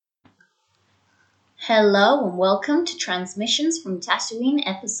Hello and welcome to Transmissions from Tatooine,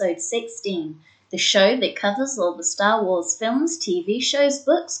 episode 16, the show that covers all the Star Wars films, TV shows,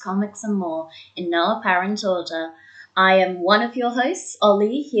 books, comics, and more in no apparent order. I am one of your hosts,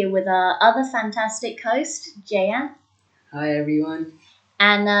 Ollie, here with our other fantastic host, Jayanth. Hi everyone.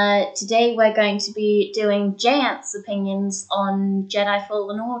 And today we're going to be doing Jayanth's opinions on Jedi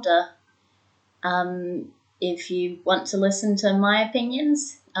Fallen Order. If you want to listen to my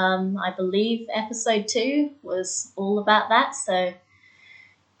opinions, I believe episode 2 was all about that, so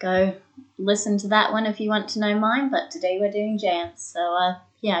go listen to that one if you want to know mine, but today we're doing Jayanth, so I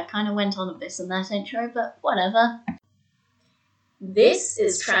kind of went on a bit in that intro, but whatever. This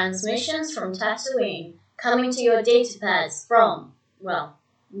is Transmissions from Tatooine, coming to your datapads from, well,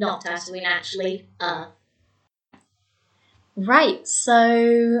 not Tatooine actually, Right,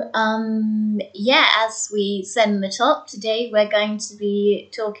 so, as we said in the top, today we're going to be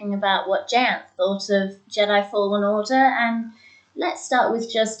talking about what Jayanth thought of Jedi Fallen Order, and let's start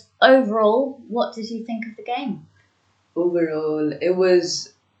with just overall, what did you think of the game? Overall, it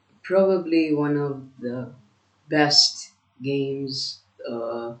was probably one of the best games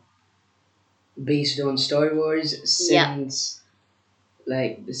based on Star Wars since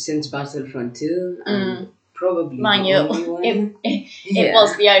Battlefront 2 and probably Mind the you, only one. it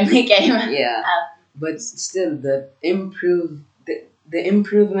was the only game. Yeah, but still the improvement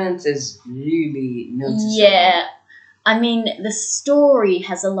is really noticeable. Yeah, I mean, the story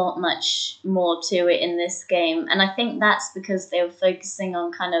has a lot much more to it in this game, and I think that's because they were focusing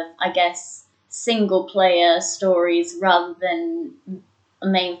on kind of, I guess, single-player stories rather than a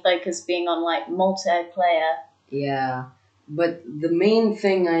main focus being on, like, multiplayer. Yeah, but the main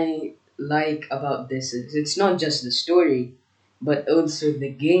thing I like about this is it's not just the story, but also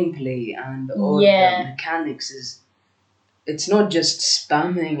the gameplay and all the mechanics it's not just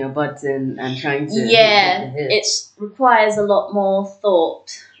spamming a button and trying to hit the hits. It requires a lot more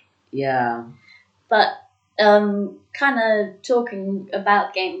thought. Yeah. But kind of talking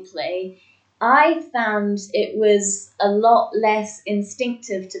about gameplay, I found it was a lot less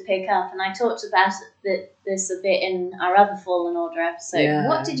instinctive to pick up, and I talked about this a bit in our other Fallen Order episode. Yeah.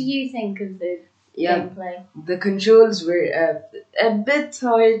 What did you think of the gameplay? The controls were a bit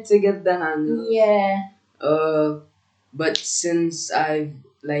hard to get the hang of. Yeah. But since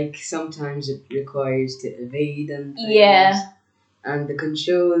sometimes it requires to evade and things, and the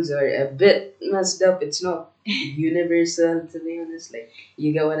controls are a bit messed up. It's not universal, to be honest. Like,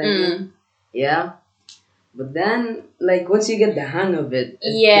 you get what I mean? Yeah. But then, once you get the hang of it,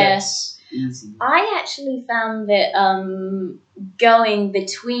 it gets easy. I actually found that going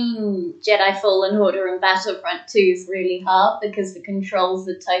between Jedi Fallen Order and Battlefront 2 is really hard because the controls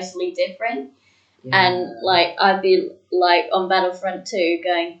are totally different. Yeah. And, I'd be, on Battlefront 2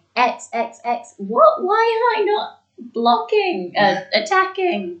 going, X, X, X, what? Why am I not blocking,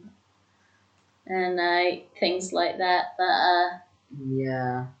 attacking? And things like that, but,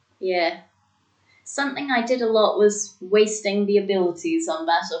 Yeah. Something I did a lot was wasting the abilities on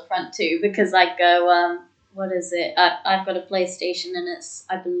Battlefront 2 because I'd go, what is it? I've got a PlayStation and it's,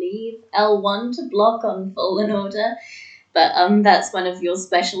 I believe, L1 to block on Fallen Order. But that's one of your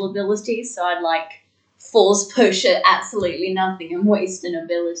special abilities, so I'd force push at absolutely nothing and waste an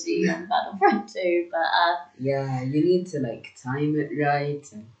ability on Battlefront 2. But yeah, you need to time it right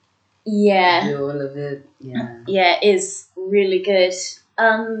and do all of it. Yeah, it is really good.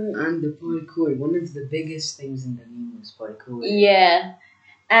 And the parkour, one of the biggest things in the game was parkour. Yeah.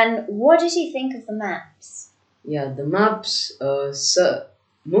 And what did you think of the maps? Yeah, the maps,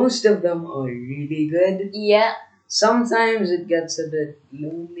 most of them are really good. Yeah. Sometimes it gets a bit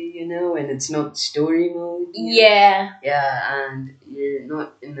lonely, when it's not story mode. Yeah. Yeah, and you're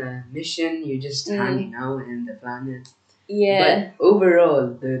not in a mission, you're just hanging out in the planet. Yeah. But overall,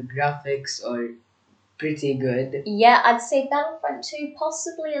 the graphics are pretty good. Yeah, I'd say Battlefront 2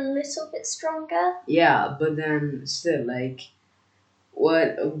 possibly a little bit stronger. Yeah, but then still,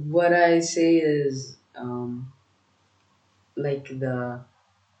 what I say is, the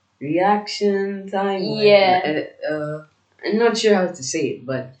reaction time. Yeah. I'm not sure how to say it,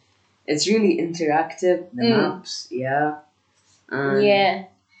 but it's really interactive. The maps, yeah. Yeah.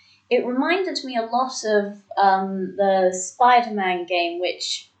 It reminded me a lot of the Spider-Man game,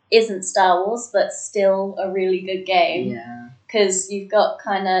 which isn't Star Wars, but still a really good game. Yeah. Because you've got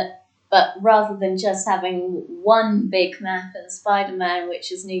but rather than just having one big map in Spider-Man,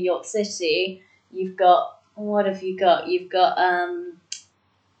 which is New York City, you've got, what have you got? You've got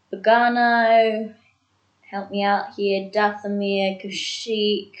Bogano, help me out here, Dathomir,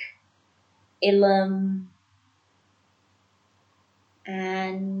 Kashyyyk, Ilum,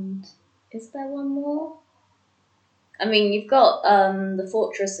 and Is there one more? I mean, you've got the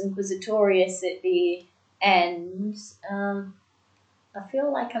Fortress Inquisitorius at the end. I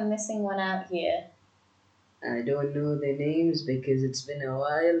feel like I'm missing one out here. I don't know the names because it's been a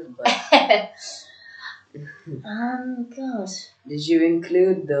while, but God. Did you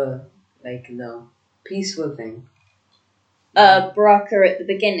include the peaceful thing? Baraka at the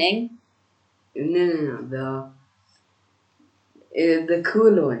beginning. No, the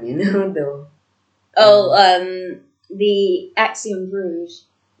cool one, the. The Axiom Brood.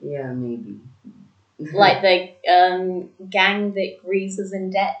 Yeah, maybe. Like the gang that Grease is in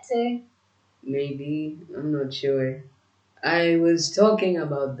debt to. Maybe, I'm not sure. I was talking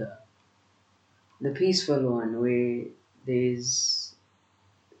about the peaceful one where there's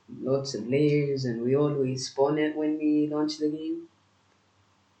lots of layers and we always spawn it when we launch the game.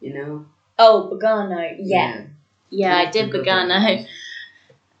 Oh, Bogano. Yeah, I did Bogano.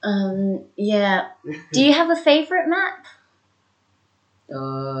 Yeah. Do you have a favourite map?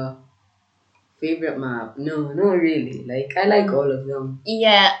 Favorite map? No, not really. I like all of them.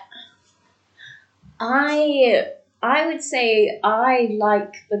 Yeah. I would say I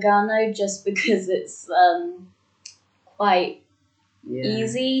like Bogano just because it's quite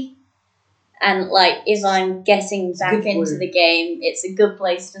easy. And if I'm getting back into the game, it's a good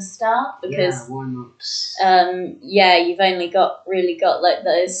place to start because warm-ups. You've only got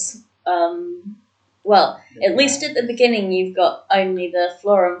those at least at the beginning you've got only the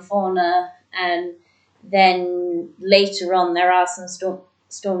flora and fauna, and then later on there are some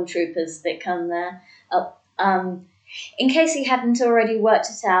stormtroopers that come there. In case you hadn't already worked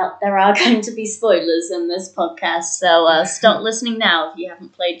it out, there are going to be spoilers in this podcast, so stop listening now if you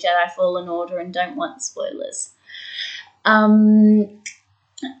haven't played Jedi Fallen Order and don't want spoilers. But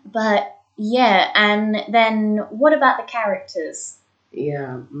yeah, and then what about the characters?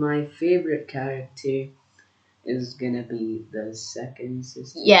 Yeah, my favorite character is gonna be the second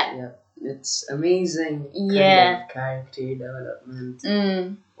sister. Yeah. It's amazing kind of character development.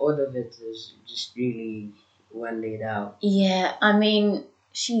 All of it is just really well laid out. Yeah, I mean,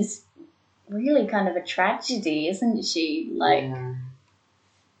 she's really kind of a tragedy, isn't she? Yeah,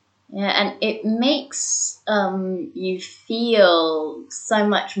 and it makes you feel so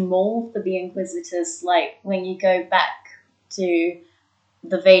much more for the Inquisitors, when you go back to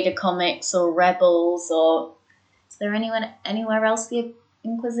the Vader comics or Rebels, or is there anywhere else the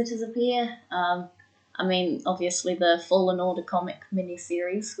Inquisitors appear? I mean, obviously the Fallen Order comic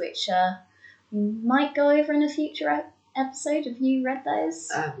miniseries, which we might go over in a future episode. Have you read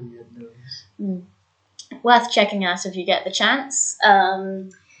those? I haven't read those. Worth checking out if you get the chance.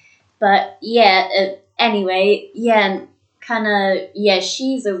 But yeah, anyway,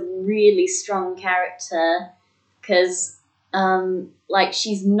 she's a really strong character because,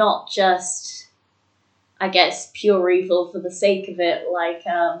 she's not just, I guess, pure evil for the sake of it.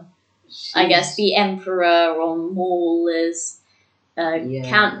 I guess the Emperor or Maul is.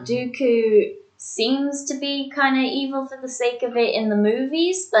 Count Dooku seems to be kind of evil for the sake of it in the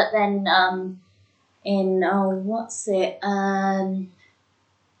movies, but then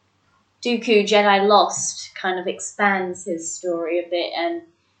Dooku Jedi Lost kind of expands his story a bit, and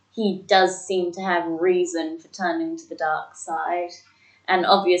he does seem to have reason for turning to the dark side. And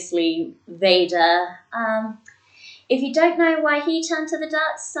obviously Vader, if you don't know why he turned to the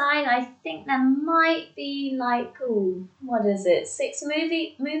dark side, I think there might be 6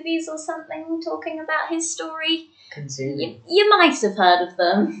 movies or something talking about his story. You might have heard of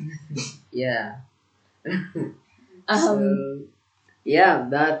them. Yeah.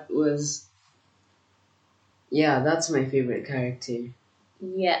 That's my favorite character.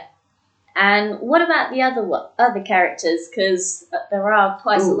 Yeah. And what about the other characters? Because there are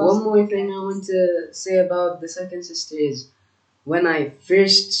quite a lot. One more thing I want to say about the second sister is when I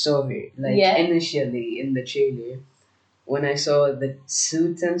first saw her, initially in the trailer, when I saw the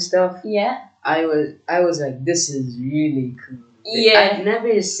suit and stuff, I was like, this is really cool. I've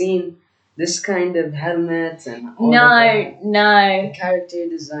never seen this kind of helmet and all of that. No. The character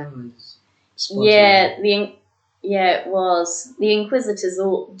design was spot on. It was. The Inquisitors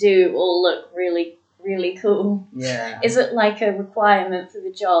all look really, really cool. Yeah. Is it like a requirement for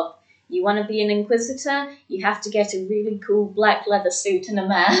the job? You want to be an Inquisitor, you have to get a really cool black leather suit and a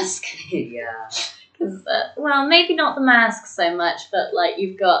mask. Yeah. Because, maybe not the mask so much, but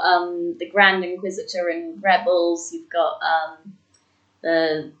you've got the Grand Inquisitor in Rebels, you've got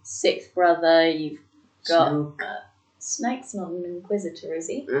the Sixth Brother, you've got... Snoke. Snoke's not an Inquisitor, is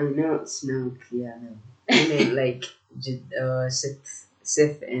he? No, Snoke, yeah, no. I mean,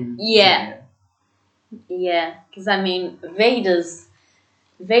 Sith and... Yeah. Yeah, because, I mean, Vader's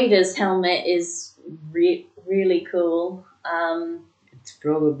Vader's helmet is really cool. It's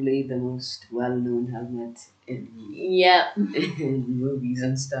probably the most well-known helmet in movies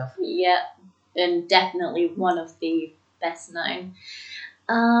and stuff. Yeah, and definitely one of the best known.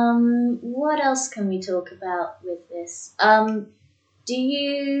 What else can we talk about with this? Do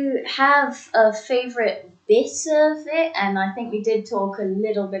you have a favorite bit of it? And I think we did talk a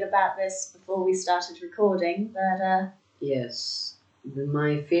little bit about this before we started recording, but yes,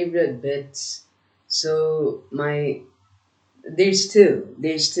 my favorite bits. So there's two.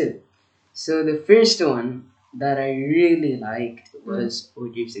 So the first one that I really liked was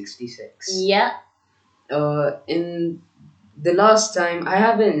Order 66. Yeah. In the last time, I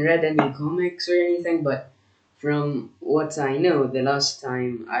haven't read any comics or anything, but from what I know, the last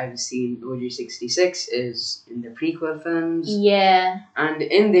time I've seen Order 66 is in the prequel films. Yeah. And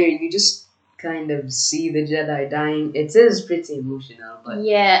in there, you just kind of see the Jedi dying. It is pretty emotional, but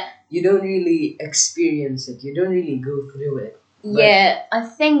you don't really experience it. You don't really go through it. Yeah, I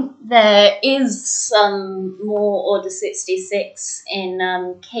think there is some more Order 66 in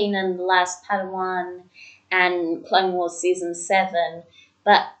Kanan the Last Padawan and Clone Wars Season 7,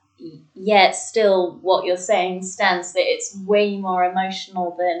 but yeah, still what you're saying stands, that it's way more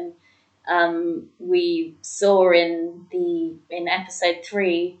emotional than we saw in Episode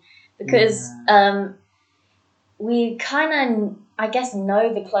 3, because we kind of, I guess,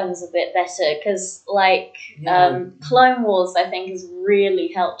 know the clones a bit better, because Clone Wars, I think, has really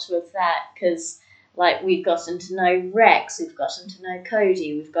helped with that, because we've gotten to know Rex, we've gotten to know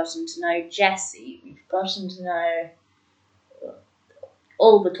Cody, we've gotten to know Jesse, we've gotten to know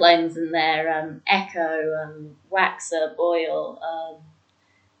all the clones in there, Echo, Waxer, Boyle.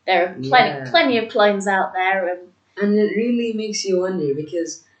 There are plenty of clones out there, and it really makes you wonder,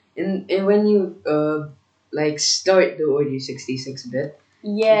 because when you start the Order 66 bit,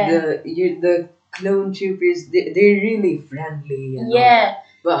 the clone troopers, they're really friendly and all that.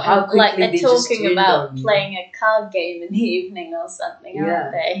 But how quickly they're talking about playing a card game in the evening or something,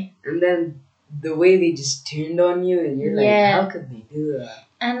 aren't they? And then the way they just turned on you, and you're like, how could they do that?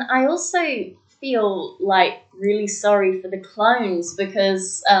 And I also feel really sorry for the clones,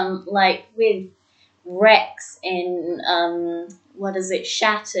 because with Rex in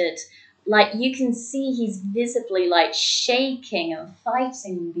Shattered, you can see he's visibly shaking and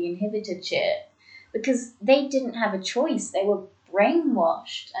fighting the inhibitor chip, because they didn't have a choice. They were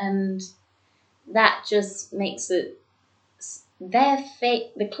brainwashed, and that just makes it their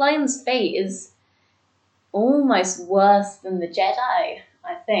fate. The clones' fate is almost worse than the Jedi,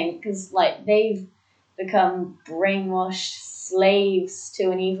 I think, because they've become brainwashed slaves to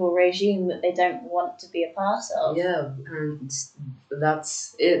an evil regime that they don't want to be a part of. Yeah, and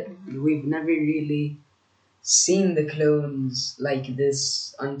that's it. We've never really seen the clones like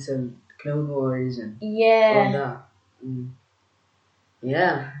this until Clone Wars and all that.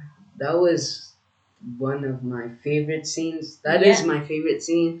 Yeah, that was one of my favorite scenes. That is my favorite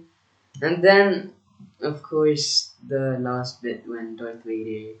scene. And then, of course, the last bit when Darth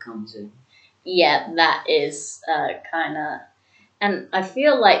Vader comes in. Yeah, that is kind of... And I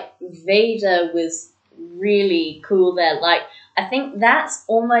feel like Vader was really cool there. I think that's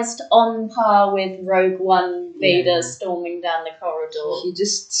almost on par with Rogue One Vader storming down the corridor. He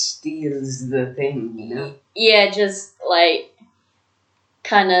just steals the thing, you know? Yeah, just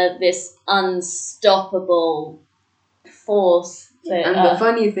kind of this unstoppable force. And the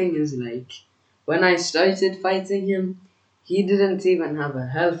funny thing is, when I started fighting him, he didn't even have a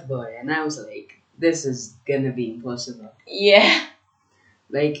health bar, and I was like, this is gonna be impossible. Yeah.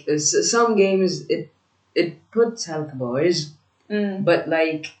 Some games, it puts health bars, but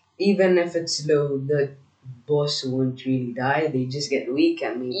even if it's low, the boss won't really die. They just get weak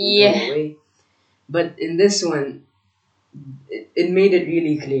and maybe go away. But in this one, it made it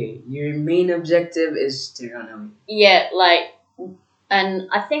really clear. Your main objective is to run away. Yeah, and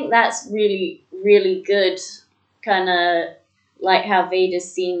I think that's really, really good, kind of how Vader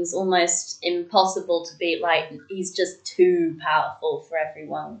seems almost impossible to beat. He's just too powerful for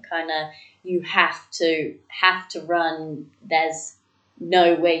everyone. Kind of, you have to run. There's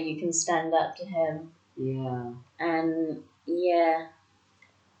no way you can stand up to him. Yeah.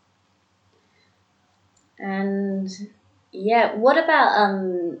 And what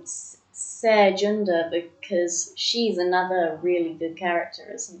about Ser Junda, because she's another really good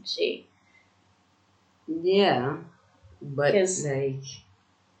character, isn't she? Yeah, but she's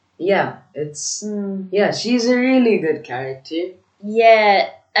a really good character. Yeah,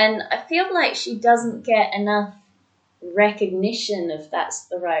 and I feel like she doesn't get enough recognition, if that's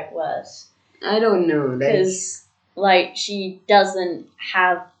the right word. I don't know, because like, she doesn't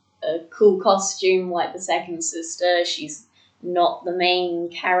have a cool costume like the second sister. She's not the main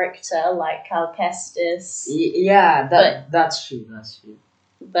character like Cal Kestis. Yeah, that's true. That's true.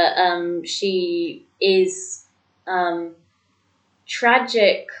 But she is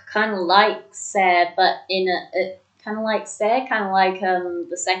tragic, kind of like Sarah, but in a kind of like Sarah, kind of like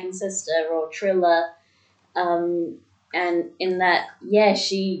the second sister or Trilla, and in that, yeah,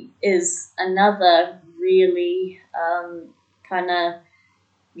 she is another really kind of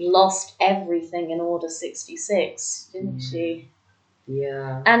lost everything in Order 66, didn't she?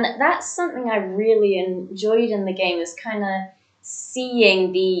 Yeah. And that's something I really enjoyed in the game, is kind of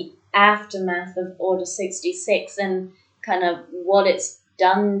seeing the aftermath of Order 66 and kind of what it's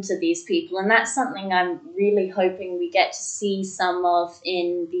done to these people. And that's something I'm really hoping we get to see some of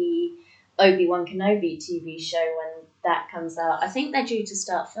in the Obi-Wan Kenobi TV show when that comes out. I think they're due to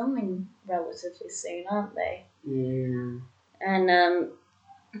start filming relatively soon, aren't they? Yeah. And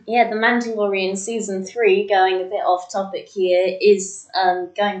yeah, The Mandalorian Season 3, going a bit off topic here, is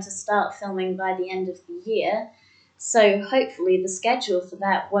going to start filming by the end of the year. So hopefully the schedule for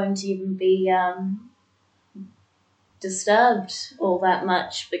that won't even be disturbed all that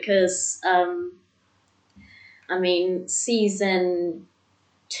much, because, I mean, Season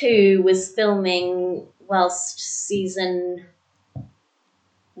 2 was filming whilst Season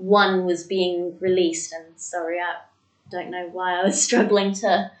 1 was being released. And sorry, I don't know why I was struggling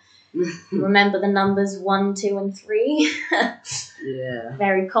to remember the numbers 1, 2, and 3. Yeah.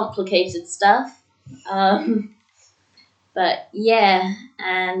 Very complicated stuff. But yeah,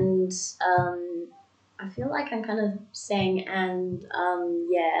 and I feel like I'm kind of saying and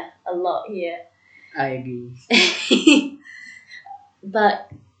yeah a lot here. I agree. But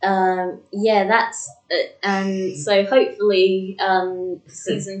yeah, that's and so hopefully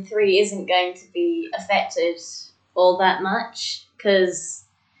Season 3 isn't going to be affected all that much, because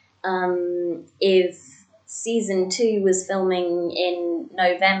if Season 2 was filming in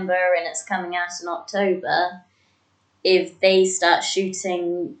November and it's coming out in October, if they start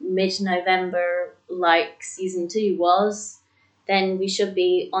shooting mid-November like Season 2 was, then we should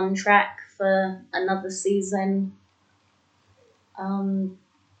be on track for another season.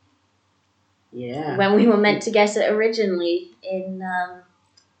 Yeah. When we were meant to get it originally in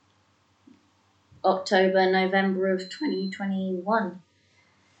October, November of 2021.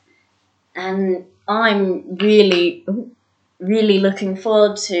 And I'm really, really looking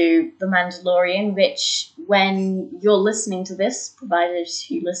forward to The Mandalorian, which, when you're listening to this, provided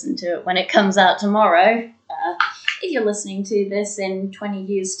you listen to it when it comes out tomorrow, if you're listening to this in 20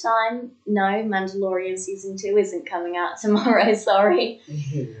 years' time, no, Mandalorian Season 2 isn't coming out tomorrow, sorry.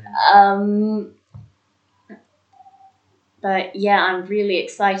 But yeah, I'm really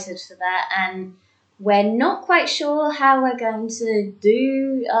excited for that, and we're not quite sure how we're going to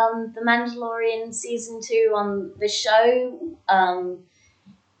do The Mandalorian Season 2 on the show.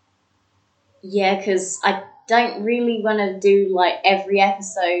 Yeah, because I don't really want to do like every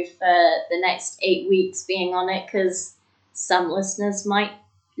episode for the next 8 weeks being on it, because some listeners might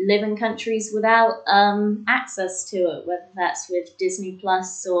live in countries without access to it, whether that's with Disney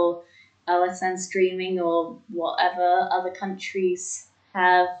Plus or OSN streaming or whatever other countries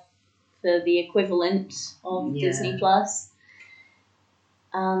have for the equivalent of Disney Plus.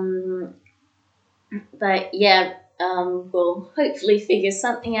 But yeah, we'll hopefully figure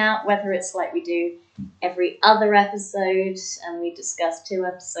something out, whether it's like we do every other episode and we discuss 2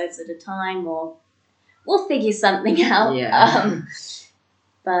 episodes at a time, or we'll figure something out. Yeah.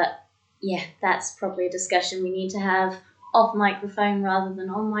 But yeah, that's probably a discussion we need to have off microphone rather than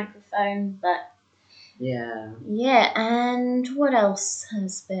on microphone. But yeah, and what else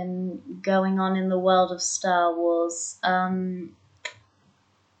has been going on in the world of Star Wars?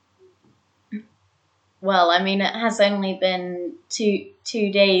 Well, I mean, it has only been two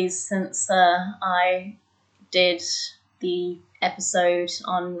days since I did the episode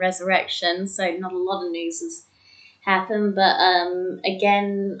on Resurrection, so not a lot of news has happened. But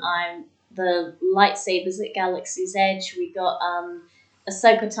again, the lightsabers at Galaxy's Edge. We got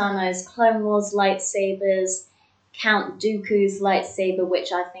Ahsoka Tano's Clone Wars lightsabers, Count Dooku's lightsaber,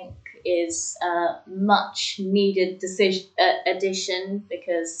 which I think is a much needed addition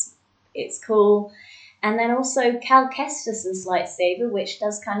because it's cool. And then also Cal Kestis' lightsaber, which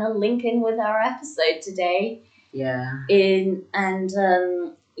does kind of link in with our episode today. Yeah.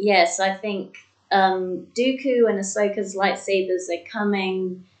 Yes, I think Dooku and Ahsoka's lightsabers are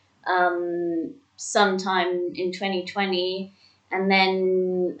coming sometime in 2020. And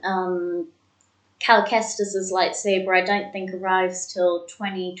then Cal Kestis' lightsaber I don't think arrives till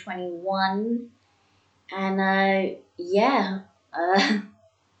 2021. And yeah.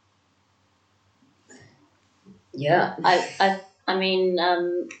 Yeah. I mean,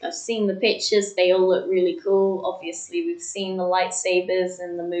 I've seen the pictures. They all look really cool. Obviously, we've seen the lightsabers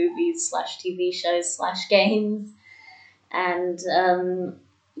in the movies / TV shows / games. And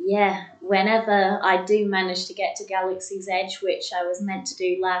yeah, whenever I do manage to get to Galaxy's Edge, which I was meant to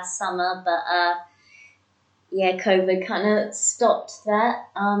do last summer, but yeah, COVID kind of stopped that.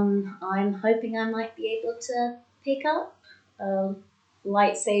 I'm hoping I might be able to pick up a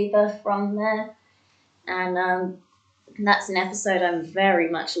lightsaber from there. And that's an episode I'm very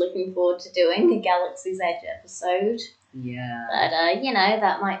much looking forward to doing, a Galaxy's Edge episode. Yeah. But,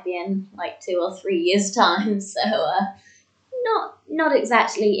 that might be in like 2 or 3 years' time, so not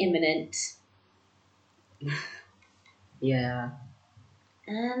exactly imminent. Yeah.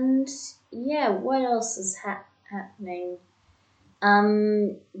 And, yeah, what else is happening?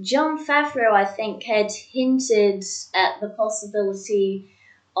 Jon Favreau, I think, had hinted at the possibility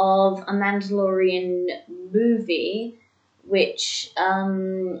of a Mandalorian movie, which,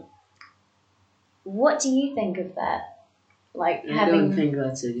 what do you think of that? Like I don't think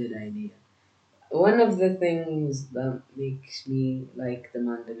that's a good idea. One of the things that makes me like The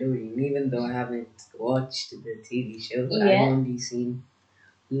Mandalorian, even though I haven't watched the TV show, I've only seen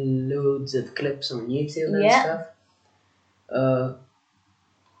loads of clips on YouTube and stuff.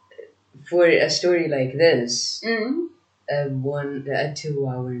 For a story like this, a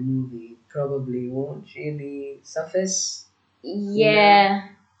 2-hour movie probably won't really suffice. Yeah.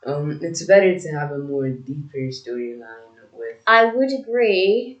 It's better to have a more deeper storyline with. I would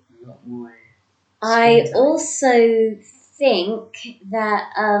agree. A lot more. I also think that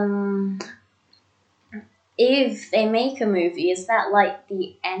if they make a movie, is that like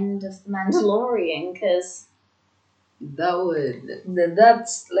the end of The Mandalorian? Because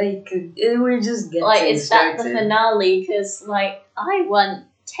that's like we're just getting like, is started. that the finale? Because like, I want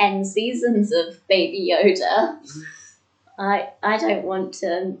 10 seasons of Baby Yoda. I don't want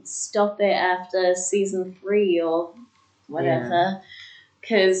to stop it after season 3 or whatever,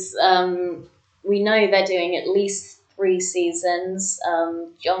 because we know they're doing at least 3 seasons.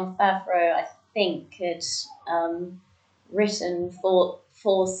 Jon Favreau, I think, had written 4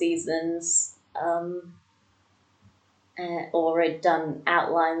 seasons, or had done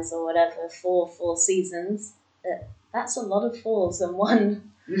outlines or whatever for 4 seasons. That's a lot of 4s in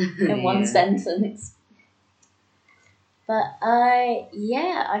one sentence. But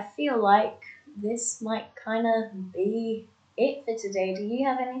I feel like this might kind of be it for today. Do you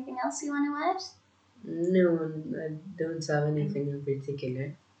have anything else you want to add? No, I don't have anything in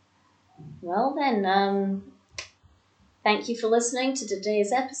particular. Well then, thank you for listening to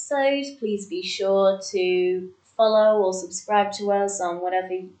today's episode. Please be sure to follow or subscribe to us on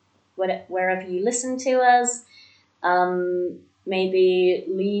wherever you listen to us. Maybe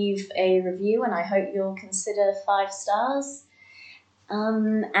leave a review, and I hope you'll consider 5 stars.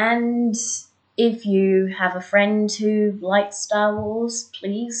 And if you have a friend who likes Star Wars,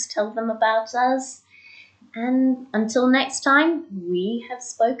 please tell them about us. And until next time, we have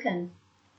spoken.